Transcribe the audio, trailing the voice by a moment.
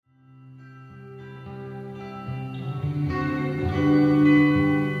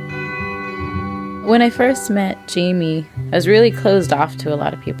When I first met Jamie, I was really closed off to a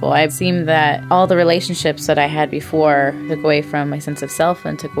lot of people. It seemed that all the relationships that I had before took away from my sense of self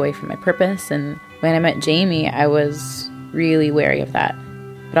and took away from my purpose. And when I met Jamie, I was really wary of that,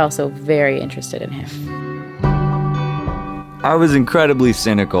 but also very interested in him. I was incredibly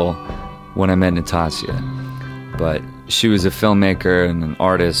cynical when I met Natasha, but she was a filmmaker and an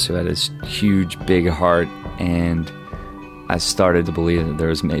artist who had this huge, big heart, and I started to believe that there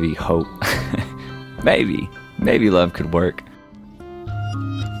was maybe hope. Maybe love could work.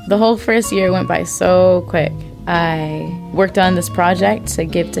 The whole first year went by so quick. I worked on this project to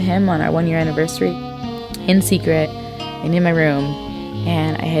give to him on our 1-year anniversary in secret and in my room,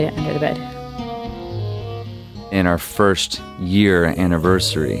 and I hid it under the bed. In our first year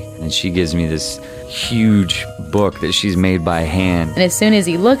anniversary, and she gives me this huge book that she's made by hand. And as soon as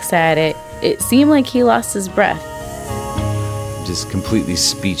he looks at it, it seemed like he lost his breath. Just completely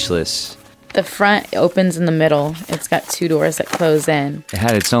speechless. The front opens in the middle. It's got 2 doors that close in. It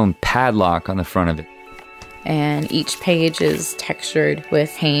had its own padlock on the front of it. And each page is textured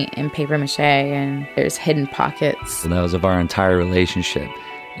with paint and paper mache, and there's hidden pockets. And that was of our entire relationship.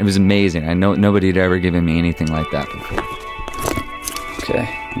 It was amazing. I know nobody had ever given me anything like that before.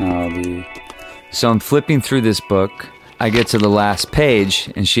 Okay, now I'll be... So I'm flipping through this book. I get to the last page,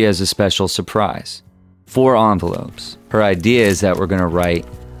 and she has a special surprise. 4 envelopes. Her idea is that we're going to write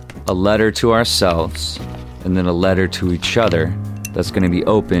a letter to ourselves and then a letter to each other that's going to be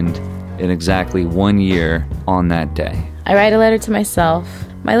opened in exactly 1 year on that day. I write a letter to myself.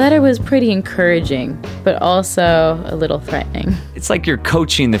 My letter was pretty encouraging, but also a little threatening. It's like you're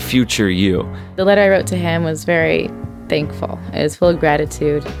coaching the future you. The letter I wrote to him was very thankful. It was full of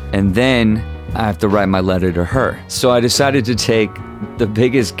gratitude. And then I have to write my letter to her. So I decided to take the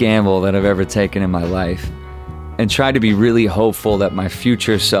biggest gamble that I've ever taken in my life and try to be really hopeful that my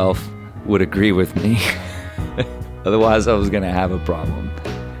future self would agree with me. Otherwise, I was going to have a problem.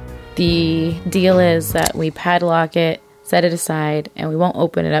 The deal is that we padlock it, set it aside, and we won't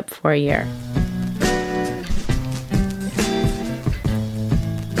open it up for a year.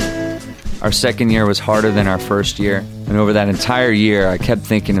 Our second year was harder than our first year, and over that entire year, I kept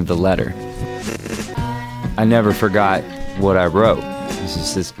thinking of the letter. I never forgot what I wrote. This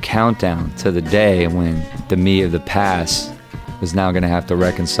is this countdown to the day when the me of the past was now going to have to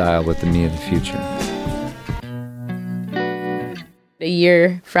reconcile with the me of the future. A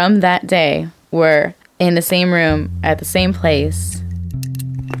year from that day, we're in the same room, at the same place.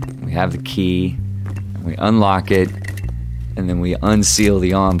 We have the key, and we unlock it, and then we unseal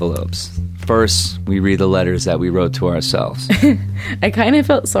the envelopes. First, we read the letters that we wrote to ourselves. I kind of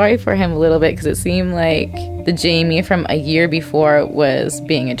felt sorry for him a little bit because it seemed like the Jamie from a year before was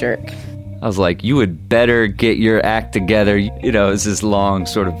being a jerk. I was like, you would better get your act together. You know, it's this long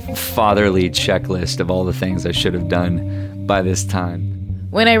sort of fatherly checklist of all the things I should have done by this time.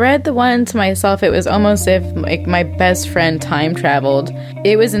 When I read the one to myself, it was almost as if like my best friend time traveled.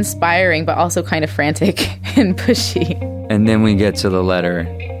 It was inspiring, but also kind of frantic and pushy. And then we get to the letter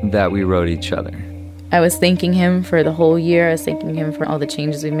that we wrote each other. I was thanking him for the whole year. I was thanking him for all the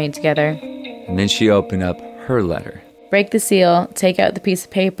changes we made together. And then she opened up her letter. Break the seal, take out the piece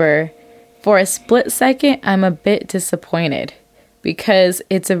of paper. For a split second, I'm a bit disappointed because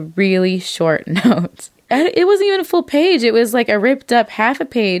it's a really short note. It wasn't even a full page. It was like a ripped up half a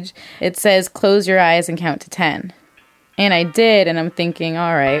page. It says, close your eyes and count to 10. And I did, and I'm thinking,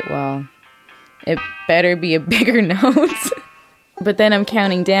 all right, well, it better be a bigger note. But then I'm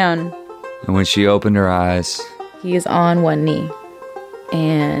counting down. And when she opened her eyes, he is on one knee,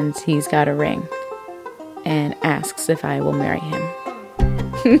 and he's got a ring, and asks if I will marry him.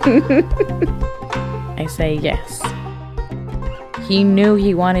 I say yes. He knew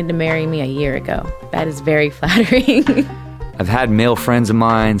he wanted to marry me a year ago. That is very flattering. I've had male friends of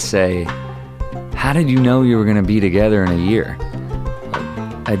mine say, how did you know you were going to be together in a year?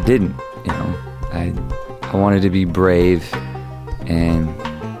 I didn't, you know. I wanted to be brave and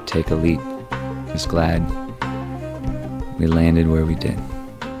take a leap. Just glad we landed where we did.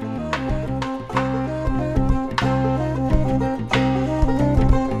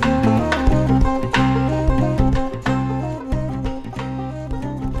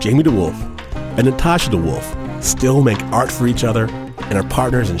 Jamie DeWolf and Natasha DeWolf still make art for each other and are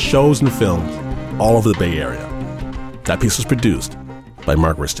partners in shows and films all over the Bay Area. That piece was produced by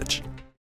Mark Ristich.